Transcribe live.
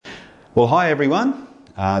Well, hi everyone.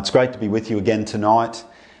 It's great to be with you again tonight.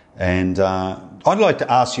 And I'd like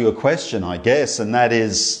to ask you a question, I guess, and that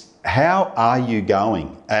is, how are you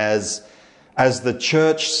going as the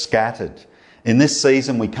church scattered? In this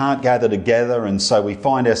season, we can't gather together, and so we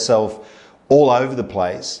find ourselves all over the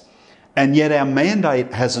place. And yet our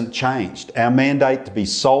mandate hasn't changed. Our mandate to be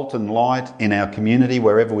salt and light in our community,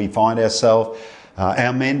 wherever we find ourselves.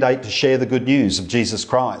 Our mandate to share the good news of Jesus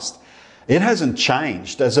Christ. It hasn't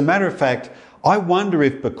changed. As a matter of fact, I wonder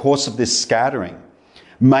if because of this scattering,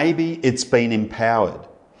 maybe it's been empowered.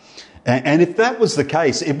 And if that was the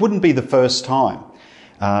case, it wouldn't be the first time.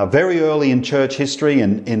 Very early in church history,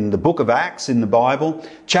 in the book of Acts in the Bible,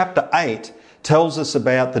 chapter 8 tells us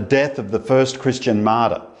about the death of the first Christian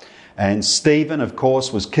martyr. And Stephen, of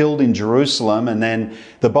course, was killed in Jerusalem. And then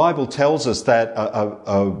the Bible tells us that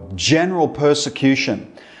a general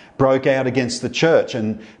persecution broke out against the church,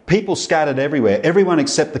 and people scattered everywhere. Everyone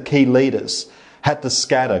except the key leaders had to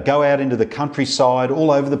scatter, go out into the countryside,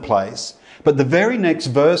 all over the place. But the very next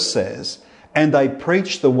verse says, and they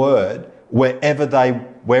preached the word wherever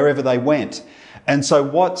they went. And so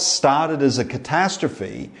what started as a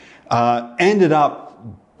catastrophe ended up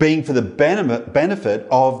being for the benefit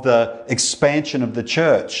of the expansion of the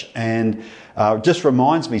church. And it just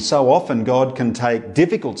reminds me, so often God can take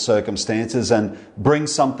difficult circumstances and bring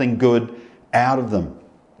something good out of them.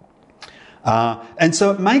 And so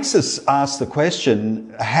it makes us ask the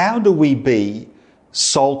question, how do we be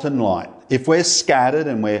salt and light? If we're scattered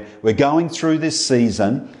and we're going through this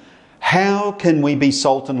season, how can we be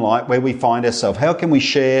salt and light where we find ourselves? How can we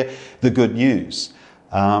share the good news?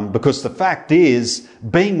 Because the fact is,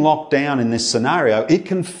 being locked down in this scenario, it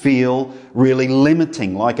can feel really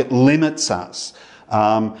limiting, like it limits us.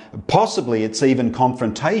 Possibly it's even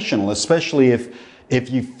confrontational, especially if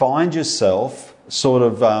you find yourself sort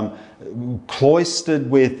of cloistered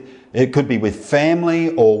with, it could be with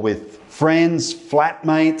family or with friends,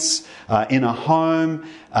 flatmates, in a home,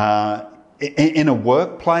 in a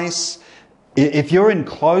workplace. If you're in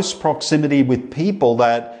close proximity with people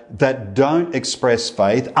that don't express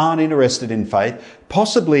faith, aren't interested in faith,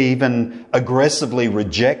 possibly even aggressively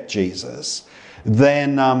reject Jesus,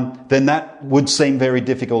 then that would seem very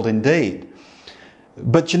difficult indeed.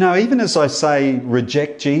 But even as I say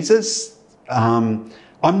reject Jesus, I'm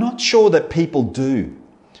not sure that people do.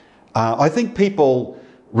 I think people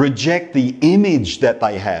reject the image that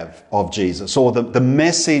they have of Jesus, or the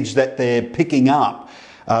message that they're picking up.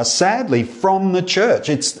 Sadly, from the church.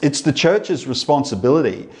 It's the church's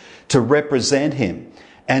responsibility to represent him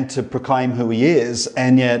and to proclaim who he is.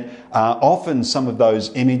 And yet, often some of those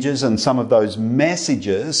images and some of those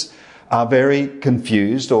messages are very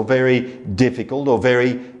confused or very difficult or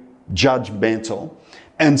very judgmental.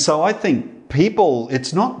 And so I think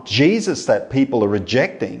it's not Jesus that people are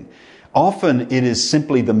rejecting. Often it is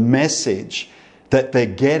simply the message that they're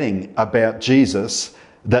getting about Jesus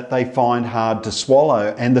that they find hard to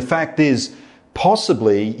swallow. And the fact is,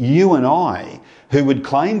 possibly you and I, who would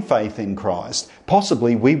claim faith in Christ,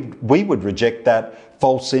 possibly we would reject that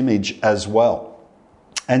false image as well.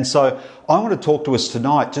 And so I want to talk to us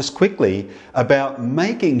tonight just quickly about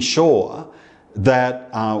making sure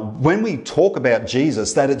that when we talk about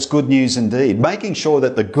Jesus, that it's good news indeed. Making sure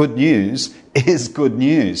that the good news is good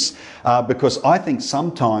news. Because I think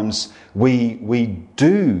sometimes we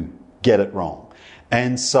do get it wrong.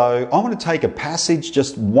 And so I want to take a passage,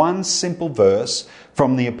 just one simple verse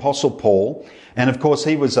from the Apostle Paul. And of course,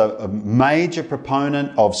 he was a major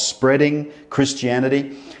proponent of spreading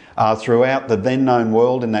Christianity throughout the then known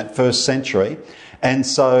world in that first century. And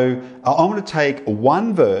so I want to take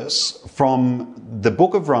one verse from the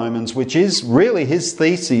book of Romans, which is really his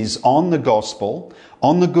thesis on the gospel,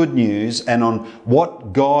 on the good news, and on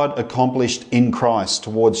what God accomplished in Christ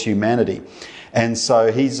towards humanity. And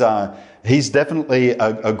so he's definitely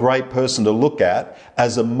a great person to look at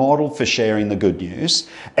as a model for sharing the good news.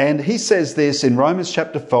 And he says this in Romans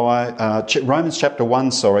chapter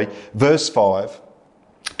 1, verse 5,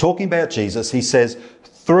 talking about Jesus. He says,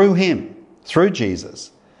 through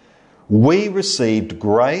Jesus, we received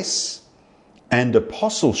grace and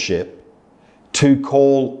apostleship to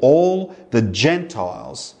call all the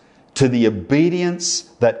Gentiles to the obedience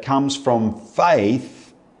that comes from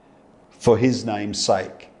faith for his name's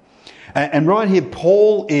sake. And right here,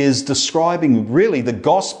 Paul is describing really the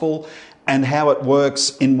gospel and how it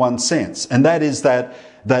works in one sense. And that is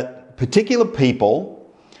that particular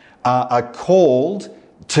people are called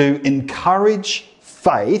to encourage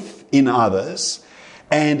faith in others.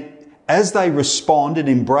 And as they respond and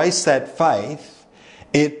embrace that faith,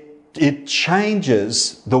 it it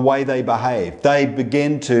changes the way they behave. They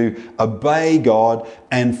begin to obey God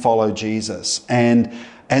and follow Jesus. And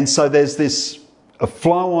so there's this a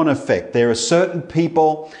flow-on effect. There are certain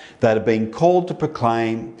people that are being called to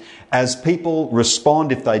proclaim. As people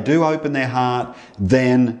respond, if they do open their heart,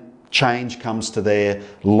 then change comes to their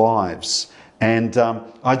lives. And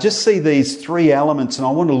I just see these three elements, and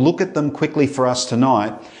I want to look at them quickly for us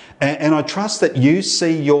tonight. And I trust that you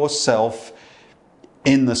see yourself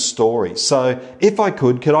in the story. So if I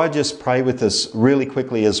could I just pray with us really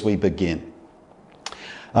quickly as we begin?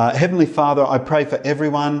 Heavenly Father, I pray for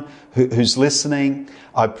everyone who's listening.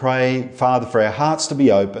 I pray, Father, for our hearts to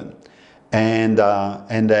be open and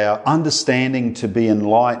our understanding to be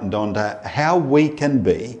enlightened onto how we can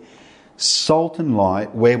be salt and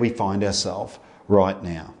light where we find ourselves right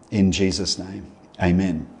now. In Jesus' name,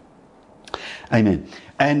 amen. Amen.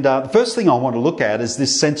 And the first thing I want to look at is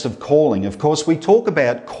this sense of calling. Of course, we talk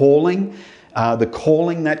about calling, the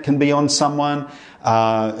calling that can be on someone,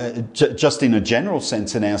 just in a general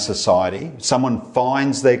sense in our society. Someone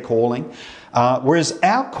finds their calling. Whereas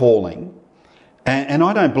our calling, and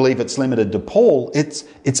I don't believe it's limited to Paul, it's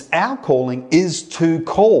our calling is to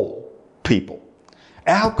call people.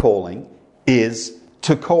 Our calling is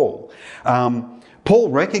to call. Paul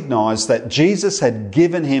recognised that Jesus had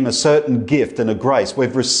given him a certain gift and a grace.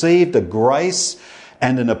 We've received a grace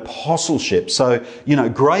and an apostleship. So,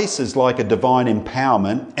 grace is like a divine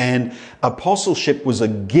empowerment, and apostleship was a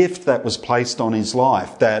gift that was placed on his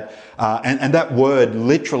life. That and that word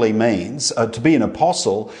literally means to be an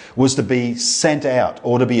apostle was to be sent out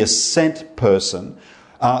or to be a sent person.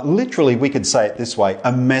 Literally, we could say it this way,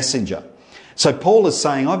 a messenger. So Paul is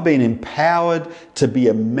saying, I've been empowered to be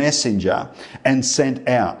a messenger and sent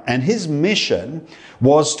out. And his mission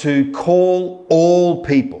was to call all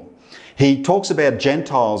people. He talks about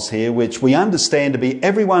Gentiles here, which we understand to be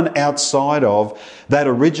everyone outside of that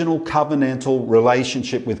original covenantal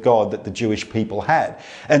relationship with God that the Jewish people had.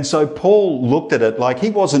 And so Paul looked at it like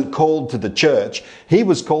he wasn't called to the church. He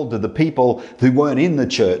was called to the people who weren't in the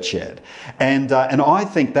church yet. And I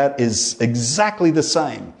think that is exactly the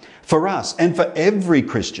same for us and for every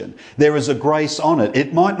Christian. There is a grace on it.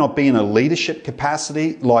 It might not be in a leadership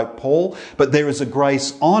capacity like Paul, but there is a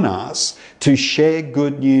grace on us to share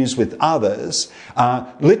good news with others,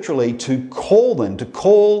 literally to call them, to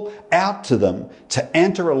call out to them, to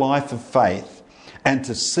enter a life of faith and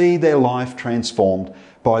to see their life transformed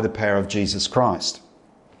by the power of Jesus Christ.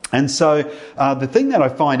 And so the thing that I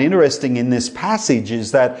find interesting in this passage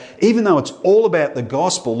is that even though it's all about the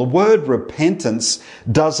gospel, the word repentance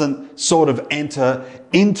doesn't sort of enter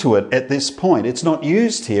into it at this point. It's not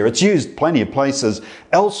used here. It's used plenty of places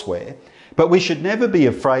elsewhere. But we should never be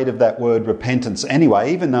afraid of that word repentance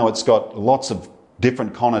anyway, even though it's got lots of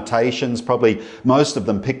different connotations, probably most of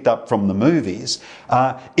them picked up from the movies.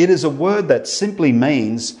 It is a word that simply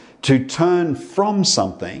means to turn from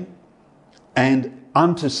something and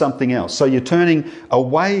unto something else. So you're turning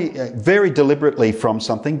away very deliberately from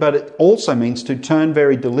something, but it also means to turn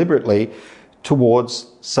very deliberately towards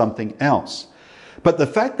something else. But the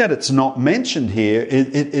fact that it's not mentioned here,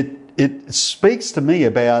 it speaks to me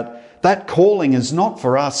about that calling is not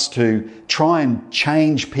for us to try and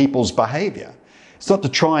change people's behaviour. It's not to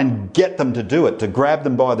try and get them to do it, to grab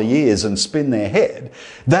them by the ears and spin their head.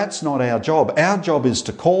 That's not our job. Our job is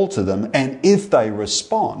to call to them, and if they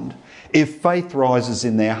respond, if faith rises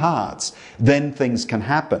in their hearts, then things can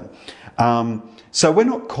happen. So we're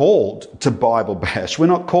not called to Bible bash. We're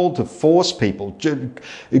not called to force people.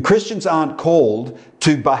 Christians aren't called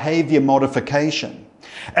to behaviour modification.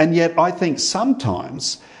 And yet I think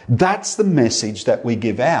sometimes that's the message that we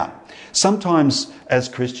give out. Sometimes as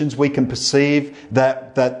Christians we can perceive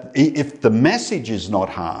that if the message is not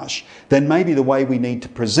harsh, then maybe the way we need to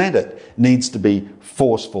present it needs to be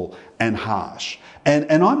forceful and harsh.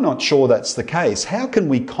 And I'm not sure that's the case. How can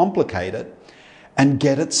we complicate it and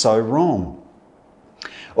get it so wrong?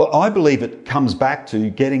 Well, I believe it comes back to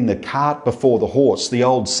getting the cart before the horse, the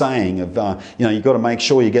old saying of, you've got to make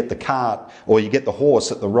sure you get the cart or you get the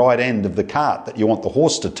horse at the right end of the cart that you want the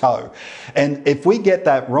horse to tow. And if we get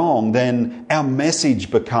that wrong, then our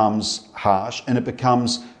message becomes harsh and it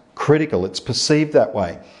becomes critical. It's perceived that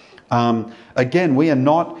way. Again, we are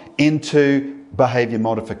not into behaviour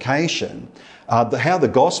modification. How the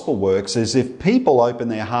gospel works is if people open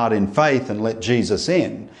their heart in faith and let Jesus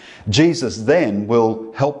in, Jesus then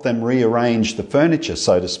will help them rearrange the furniture,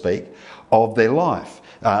 so to speak, of their life,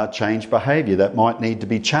 change behaviour that might need to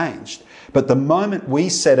be changed. But the moment we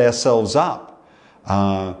set ourselves up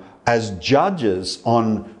as judges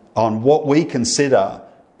on what we consider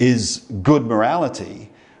is good morality,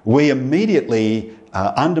 we immediately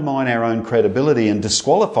undermine our own credibility and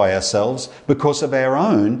disqualify ourselves because of our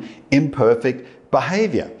own imperfect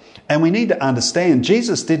behaviour. And we need to understand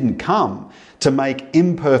Jesus didn't come to make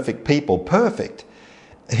imperfect people perfect.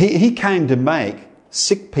 He came to make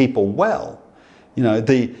sick people well. You know,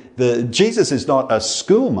 Jesus is not a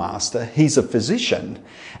schoolmaster, he's a physician.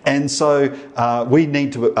 And so we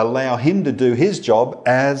need to allow him to do his job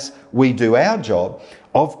as we do our job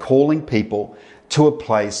of calling people to a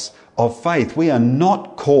place of faith. We are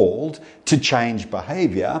not called to change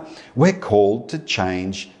behaviour, we're called to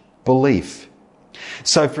change belief.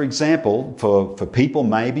 So, for example, for people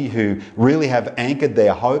maybe who really have anchored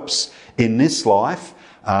their hopes in this life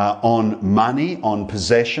on money, on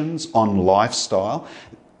possessions, on lifestyle,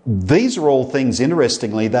 these are all things,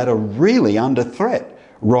 interestingly, that are really under threat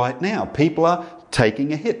right now. People are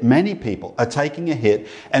taking a hit. Many people are taking a hit,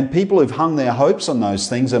 and people who've hung their hopes on those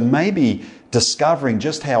things are maybe discovering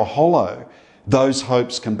just how hollow those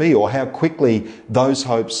hopes can be, or how quickly those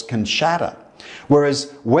hopes can shatter.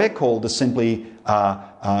 Whereas we're called to simply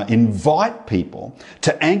invite people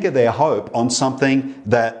to anchor their hope on something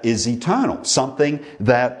that is eternal, something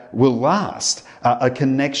that will last, a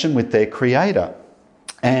connection with their Creator.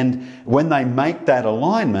 And when they make that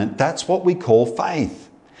alignment, that's what we call faith.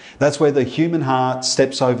 That's where the human heart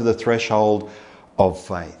steps over the threshold of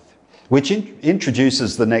faith, which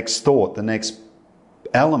introduces the next thought, the next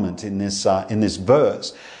element in this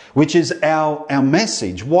verse, which is our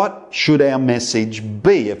message. What should our message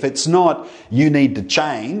be? If it's not, you need to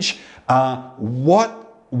change, what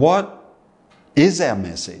is our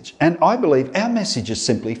message? And I believe our message is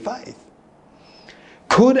simply faith.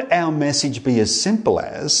 Could our message be as simple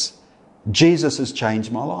as, Jesus has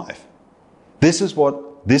changed my life? This is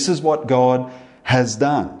what God has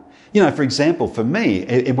done. You know, for example, for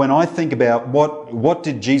me, when I think about what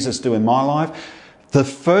did Jesus do in my life, the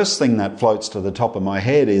first thing that floats to the top of my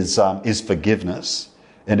head is forgiveness,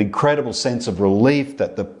 an incredible sense of relief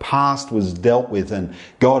that the past was dealt with and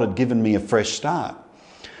God had given me a fresh start.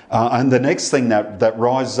 And the next thing that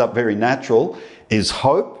rises up very natural is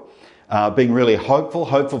hope. Being really hopeful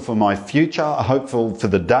for my future, hopeful for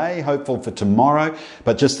the day, hopeful for tomorrow,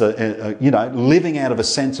 but just living out of a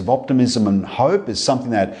sense of optimism and hope is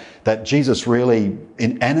something that Jesus really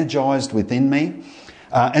energized within me,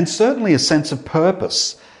 and certainly a sense of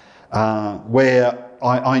purpose, where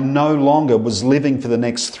I no longer was living for the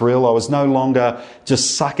next thrill. I was no longer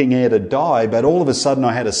just sucking air to die, but all of a sudden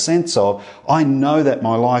I had a sense of, I know that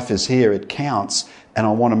my life is here, it counts, and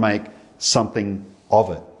I want to make something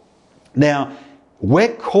of it. Now,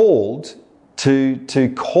 we're called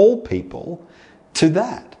to call people to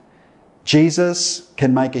that. Jesus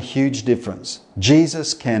can make a huge difference.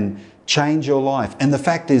 Jesus can change your life. And the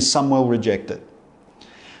fact is, some will reject it.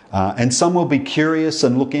 And some will be curious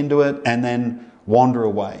and look into it and then wander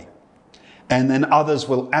away. And then others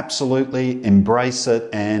will absolutely embrace it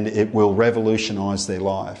and it will revolutionise their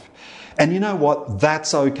life. And you know what?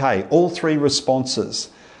 That's okay. All three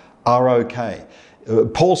responses are okay.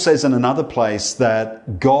 Paul says in another place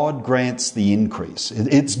that God grants the increase.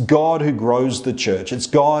 It's God who grows the church. It's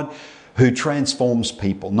God who transforms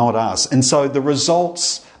people, not us. And so the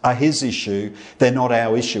results are his issue. They're not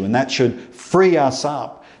our issue. And that should free us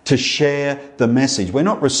up to share the message. We're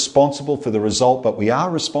not responsible for the result, but we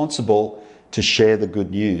are responsible to share the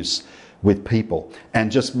good news with people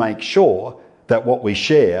and just make sure that what we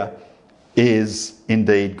share is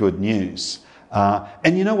indeed good news.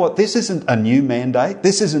 And you know what? This isn't a new mandate.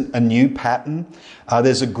 This isn't a new pattern.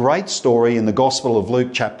 There's a great story in the Gospel of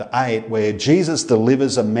Luke chapter 8 where Jesus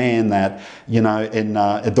delivers a man that, in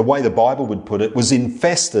the way the Bible would put it, was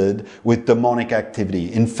infested with demonic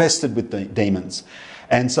activity, infested with the demons.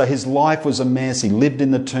 And so his life was a mess. He lived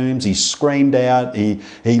in the tombs. He screamed out. He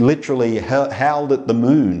literally howled at the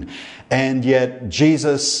moon. And yet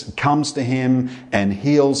Jesus comes to him and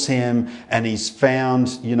heals him, and he's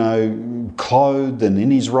found, clothed and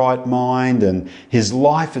in his right mind, and his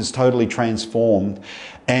life is totally transformed.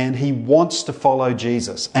 And he wants to follow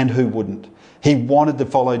Jesus. And who wouldn't? He wanted to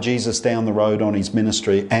follow Jesus down the road on his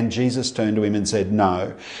ministry. And Jesus turned to him and said,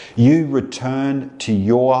 no, you return to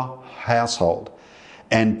your household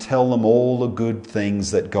and tell them all the good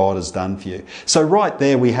things that God has done for you. So right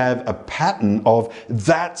there we have a pattern of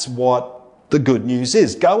that's what the good news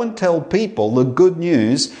is. Go and tell people the good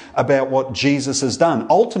news about what Jesus has done.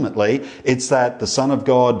 Ultimately, it's that the Son of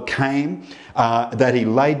God came, that he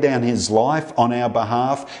laid down his life on our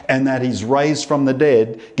behalf, and that he's raised from the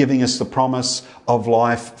dead, giving us the promise of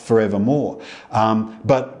life forevermore.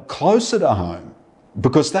 But closer to home,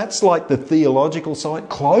 because that's like the theological side.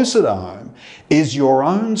 Closer to home is your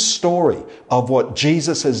own story of what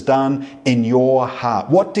Jesus has done in your heart.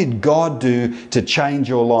 What did God do to change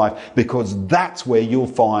your life? Because that's where you'll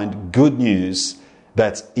find good news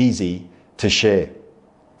that's easy to share.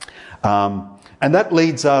 And that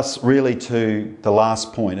leads us really to the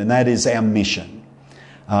last point, and that is our mission.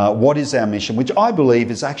 What is our mission? Which I believe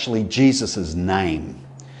is actually Jesus' name.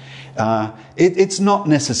 It's not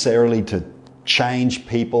necessarily to change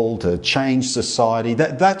people, to change society.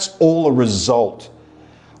 That's all a result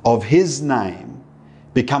of His name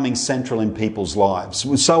becoming central in people's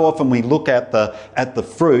lives. So often we look at the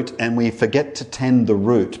fruit and we forget to tend the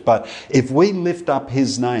root. But if we lift up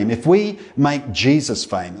His name, if we make Jesus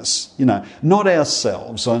famous, not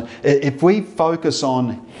ourselves, if we focus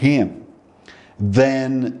on Him,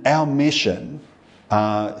 then our mission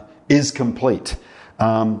is complete.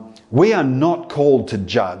 We are not called to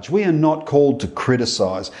judge. We are not called to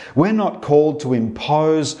criticize. We're not called to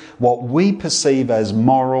impose what we perceive as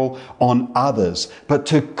moral on others, but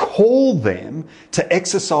to call them to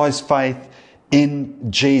exercise faith in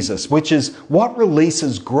Jesus, which is what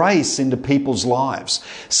releases grace into people's lives.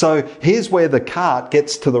 So here's where the cart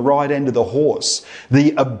gets to the right end of the horse.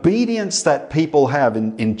 The obedience that people have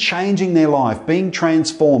in changing their life, being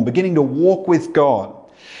transformed, beginning to walk with God,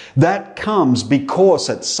 that comes because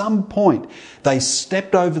at some point they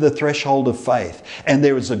stepped over the threshold of faith, and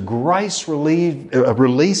there is a grace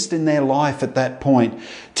released in their life at that point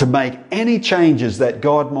to make any changes that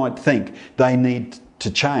God might think they need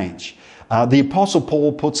to change. The Apostle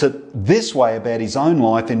Paul puts it this way about his own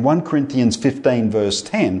life in 1 Corinthians 15 verse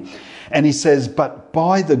 10. And he says, "But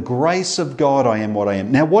by the grace of God I am what I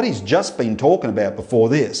am." Now what he's just been talking about before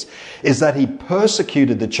this is that he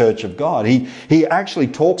persecuted the church of God. He actually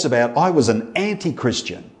talks about, I was an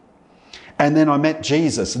anti-Christian. And then I met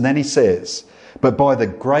Jesus. And then he says, "But by the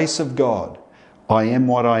grace of God I am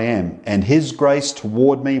what I am. And His grace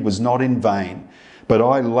toward me was not in vain. But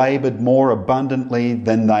I laboured more abundantly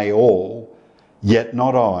than they all. Yet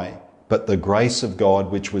not I, but the grace of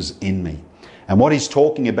God which was in me." And what he's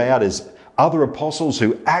talking about is other apostles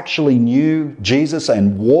who actually knew Jesus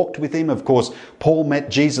and walked with Him. Of course, Paul met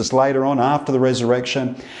Jesus later on after the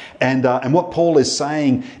resurrection. And what Paul is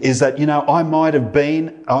saying is that, I might have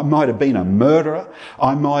been a murderer.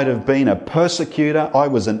 I might have been a persecutor. I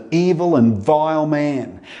was an evil and vile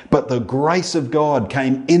man. But the grace of God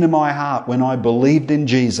came into my heart when I believed in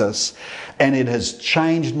Jesus. And it has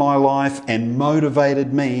changed my life and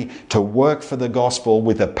motivated me to work for the gospel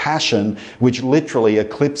with a passion which literally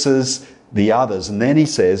eclipses the others. And then he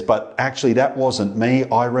says, but actually that wasn't me.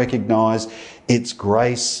 I recognise it's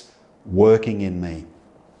grace working in me.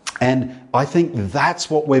 And I think that's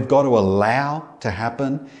what we've got to allow to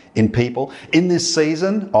happen in people. In this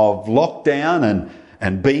season of lockdown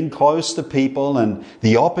and being close to people, and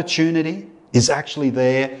the opportunity is actually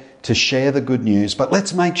there to share the good news. But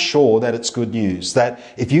let's make sure that it's good news. That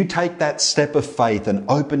if you take that step of faith and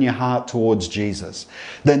open your heart towards Jesus,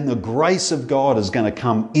 then the grace of God is going to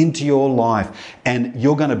come into your life and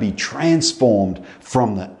you're going to be transformed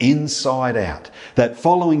from the inside out. That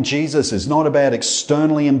following Jesus is not about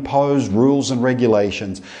externally imposed rules and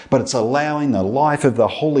regulations, but it's allowing the life of the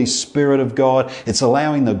Holy Spirit of God. It's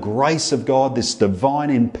allowing the grace of God, this divine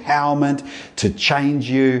empowerment, to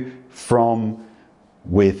change you from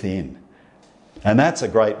within. And that's a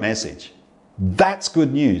great message. That's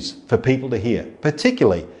good news for people to hear,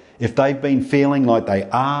 particularly if they've been feeling like they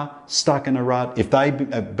are stuck in a rut, if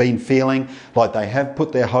they've been feeling like they have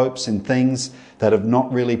put their hopes in things that have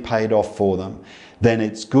not really paid off for them, then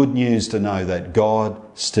it's good news to know that God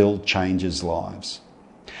still changes lives.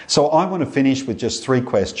 So I want to finish with just 3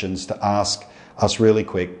 questions to ask us really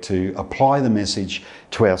quick to apply the message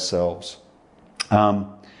to ourselves.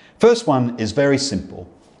 First one is very simple.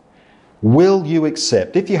 Will you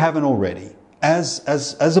accept, if you haven't already, as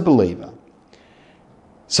a believer,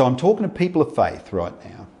 so I'm talking to people of faith right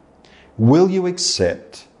now, will you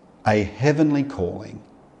accept a heavenly calling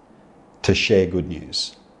to share good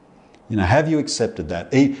news? Have you accepted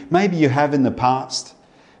that? Maybe you have in the past,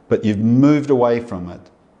 but you've moved away from it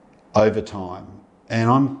over time.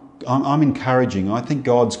 And I'm encouraging, I think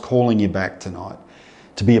God's calling you back tonight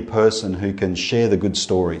to be a person who can share the good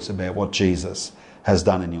stories about what Jesus has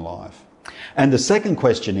done in your life. And the second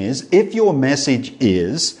question is, if your message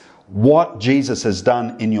is what Jesus has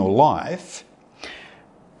done in your life,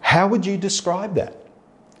 how would you describe that?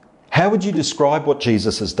 How would you describe what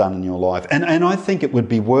Jesus has done in your life? And I think it would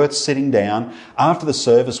be worth sitting down after the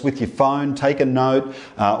service with your phone, take a note,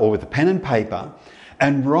 or with a pen and paper,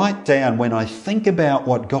 and write down, when I think about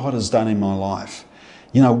what God has done in my life,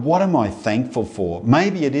 What am I thankful for?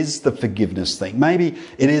 Maybe it is the forgiveness thing. Maybe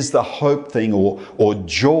it is the hope thing or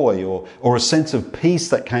joy or a sense of peace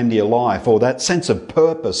that came to your life, or that sense of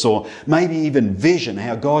purpose, or maybe even vision,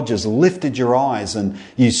 how God just lifted your eyes and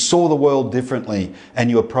you saw the world differently and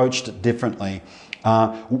you approached it differently.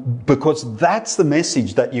 Because that's the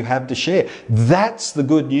message that you have to share. That's the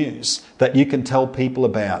good news that you can tell people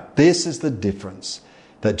about. This is the difference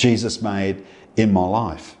that Jesus made in my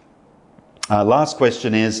life. Last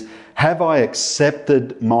question is, have I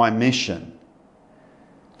accepted my mission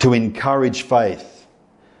to encourage faith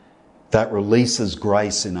that releases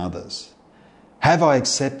grace in others? Have I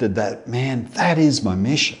accepted that, man, that is my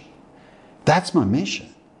mission? That's my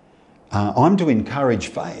mission. I'm to encourage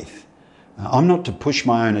faith. I'm not to push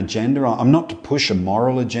my own agenda. I'm not to push a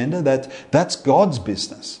moral agenda. That's God's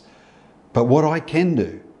business. But what I can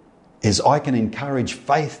do is I can encourage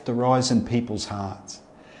faith to rise in people's hearts.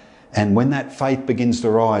 And when that faith begins to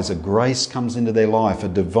rise, a grace comes into their life, a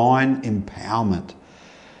divine empowerment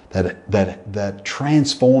that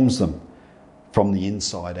transforms them from the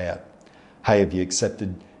inside out. Hey, have you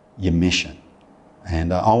accepted your mission?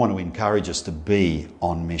 And I want to encourage us to be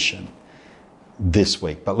on mission this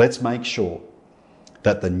week. But let's make sure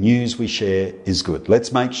that the news we share is good.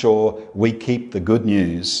 Let's make sure we keep the good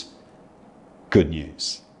news good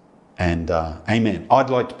news. And amen. I'd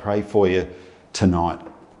like to pray for you tonight.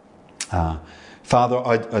 Father,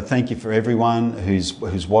 I thank you for everyone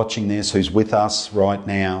who's watching this, who's with us right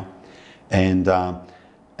now. And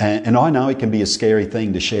I know it can be a scary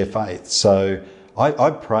thing to share faith. So I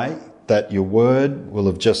pray that your word will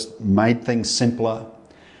have just made things simpler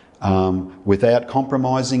without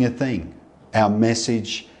compromising a thing. Our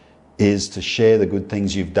message is to share the good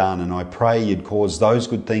things you've done. And I pray you'd cause those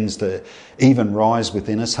good things to even rise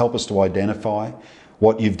within us. Help us to identify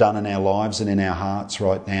what you've done in our lives and in our hearts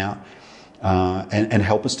right now. And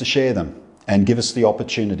help us to share them and give us the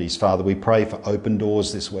opportunities. Father, we pray for open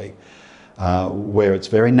doors this week where it's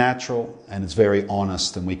very natural and it's very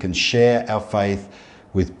honest, and we can share our faith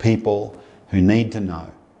with people who need to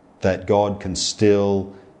know that God can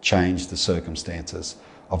still change the circumstances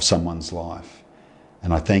of someone's life.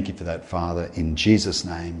 And I thank you for that, Father, in Jesus'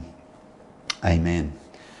 name. Amen.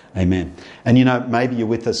 Amen. And maybe you're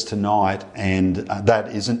with us tonight and that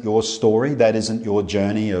isn't your story, that isn't your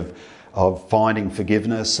journey of finding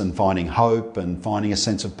forgiveness and finding hope and finding a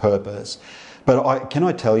sense of purpose. But can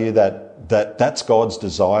I tell you that's God's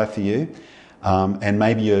desire for you? And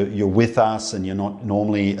maybe you're with us and you're not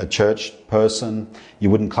normally a church person. You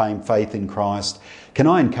wouldn't claim faith in Christ. Can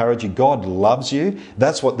I encourage you? God loves you.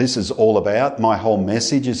 That's what this is all about. My whole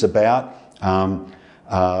message is about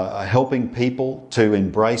helping people to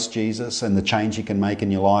embrace Jesus and the change he can make in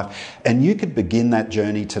your life. And you could begin that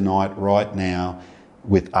journey tonight, right now,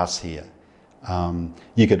 with us here.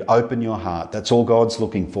 You could open your heart. That's all God's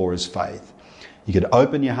looking for, is faith. You could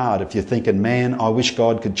open your heart if you're thinking, man, I wish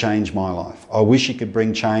God could change my life. I wish he could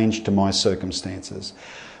bring change to my circumstances.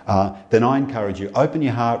 Then I encourage you, open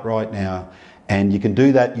your heart right now, and you can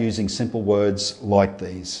do that using simple words like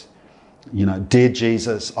these. Dear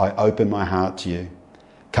Jesus, I open my heart to you.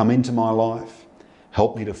 Come into my life.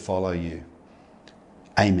 Help me to follow you.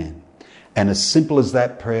 Amen. And as simple as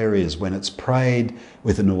that prayer is, when it's prayed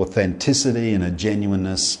with an authenticity and a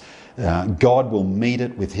genuineness, God will meet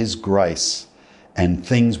it with his grace and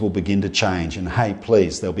things will begin to change. And hey,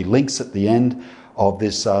 please, there'll be links at the end of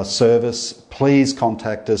this service. Please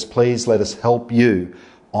contact us. Please let us help you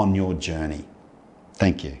on your journey.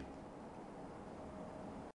 Thank you.